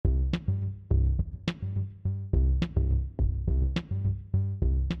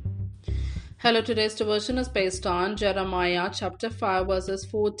Hello, today's devotion is based on Jeremiah chapter 5, verses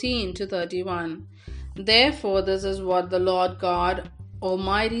 14 to 31. Therefore, this is what the Lord God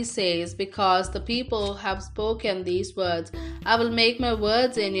Almighty says, because the people have spoken these words, I will make my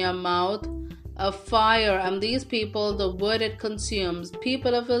words in your mouth a fire, and these people the wood it consumes.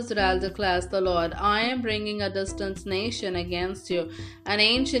 People of Israel, declares the Lord, I am bringing a distant nation against you, an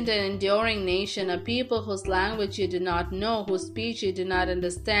ancient and enduring nation, a people whose language you do not know, whose speech you do not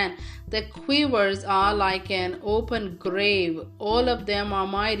understand. Their quivers are like an open grave. All of them are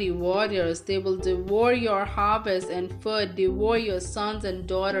mighty warriors. They will devour your harvest and food, devour your sons and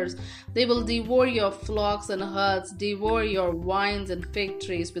daughters. They will devour your flocks and herds, devour your vines and fig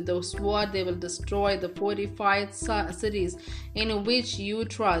trees. With the sword they will destroy the fortified cities in which you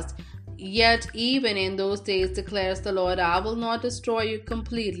trust. Yet even in those days, declares the Lord, I will not destroy you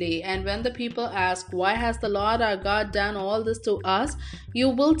completely. And when the people ask, why has the Lord our God done all this to us? You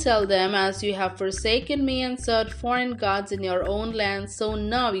will tell them, as you have forsaken me and served foreign gods in your own land, so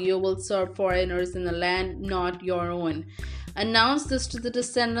now you will serve foreigners in a land not your own. Announce this to the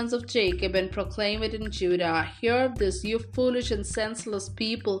descendants of Jacob and proclaim it in Judah. Hear this, you foolish and senseless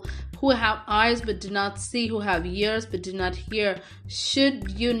people who have eyes but do not see, who have ears but do not hear.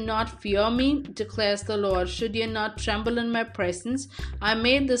 Should you not fear me, declares the Lord? Should you not tremble in my presence? I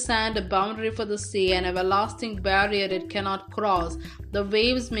made the sand a boundary for the sea, an everlasting barrier it cannot cross. The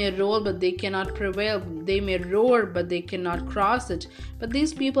waves may roll, but they cannot prevail. They may roar, but they cannot cross it. But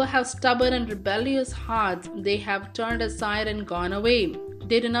these people have stubborn and rebellious hearts. They have turned aside and gone away.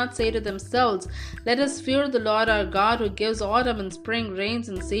 They do not say to themselves, let us fear the Lord our God, who gives autumn and spring rains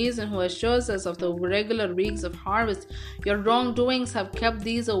in season, who assures us of the regular weeks of harvest. Your wrongdoings have kept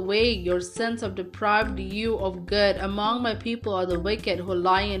these away. Your sins have deprived you of good. Among my people are the wicked, who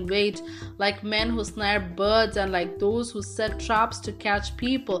lie in wait, like men who snare birds, and like those who set traps to catch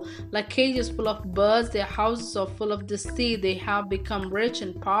people. Like cages full of birds, their houses are full of deceit. They have become rich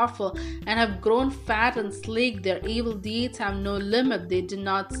and powerful, and have grown fat and sleek. Their evil deeds have no limit. They do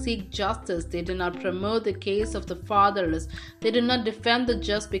not seek justice. They do not promote the case of the fatherless. They do not defend the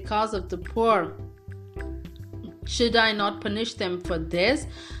just because of the poor. Should I not punish them for this?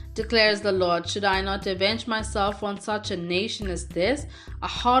 Declares the Lord. Should I not avenge myself on such a nation as this? A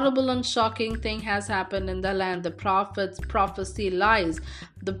horrible and shocking thing has happened in the land. The prophets prophesy lies.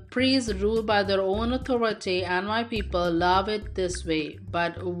 The priests rule by their own authority, and my people love it this way.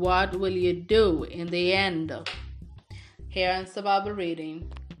 But what will you do in the end? Here ends the Bible reading.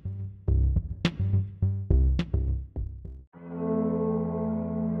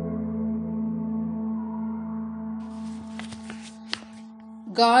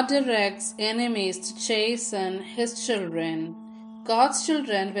 God directs enemies to chasten his children. God's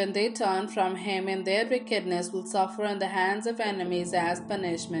children, when they turn from him in their wickedness, will suffer in the hands of enemies as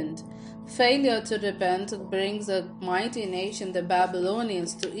punishment. Failure to repent brings a mighty nation, the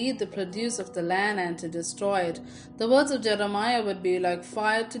Babylonians, to eat the produce of the land and to destroy it. The words of Jeremiah would be like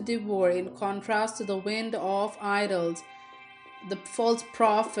fire to devour, in contrast to the wind of idols, the false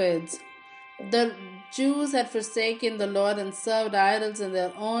prophets. The Jews had forsaken the Lord and served idols in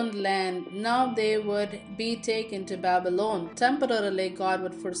their own land. Now they would be taken to Babylon. Temporarily, God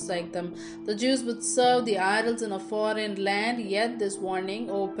would forsake them. The Jews would serve the idols in a foreign land, yet this warning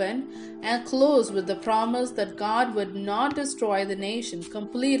opened and closed with the promise that God would not destroy the nation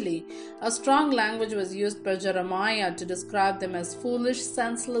completely. A strong language was used by Jeremiah to describe them as foolish,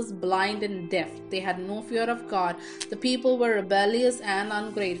 senseless, blind, and deaf. They had no fear of God. The people were rebellious and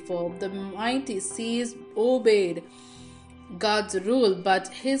ungrateful. The mighty seas obeyed God's rule, but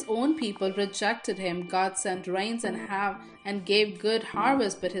his own people rejected him. God sent rains and gave good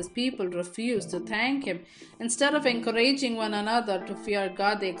harvest, but his people refused to thank him. Instead of encouraging one another to fear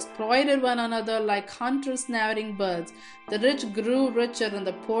God, they exploited one another like hunters snaring birds. The rich grew richer and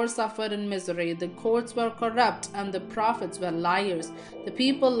the poor suffered in misery. The courts were corrupt and the prophets were liars. The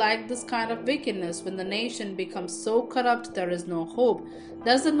people like this kind of wickedness. When the nation becomes so corrupt, there is no hope.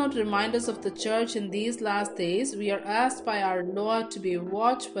 Does it not remind us of the church in these last days? We are asked by our Lord to be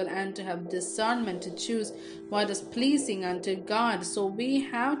watchful and to have discernment to choose what is pleasing unto God. So we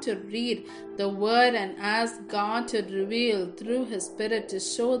have to read the word and ask God to reveal through his Spirit to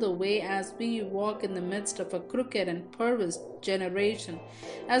show the way as we walk in the midst of a crooked and perverse generation.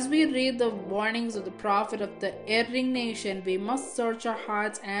 As we read the warnings of the prophet of the erring nation, we must search our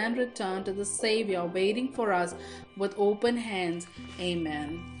hearts and return to the Savior waiting for us with open hands.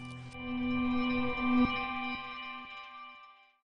 Amen.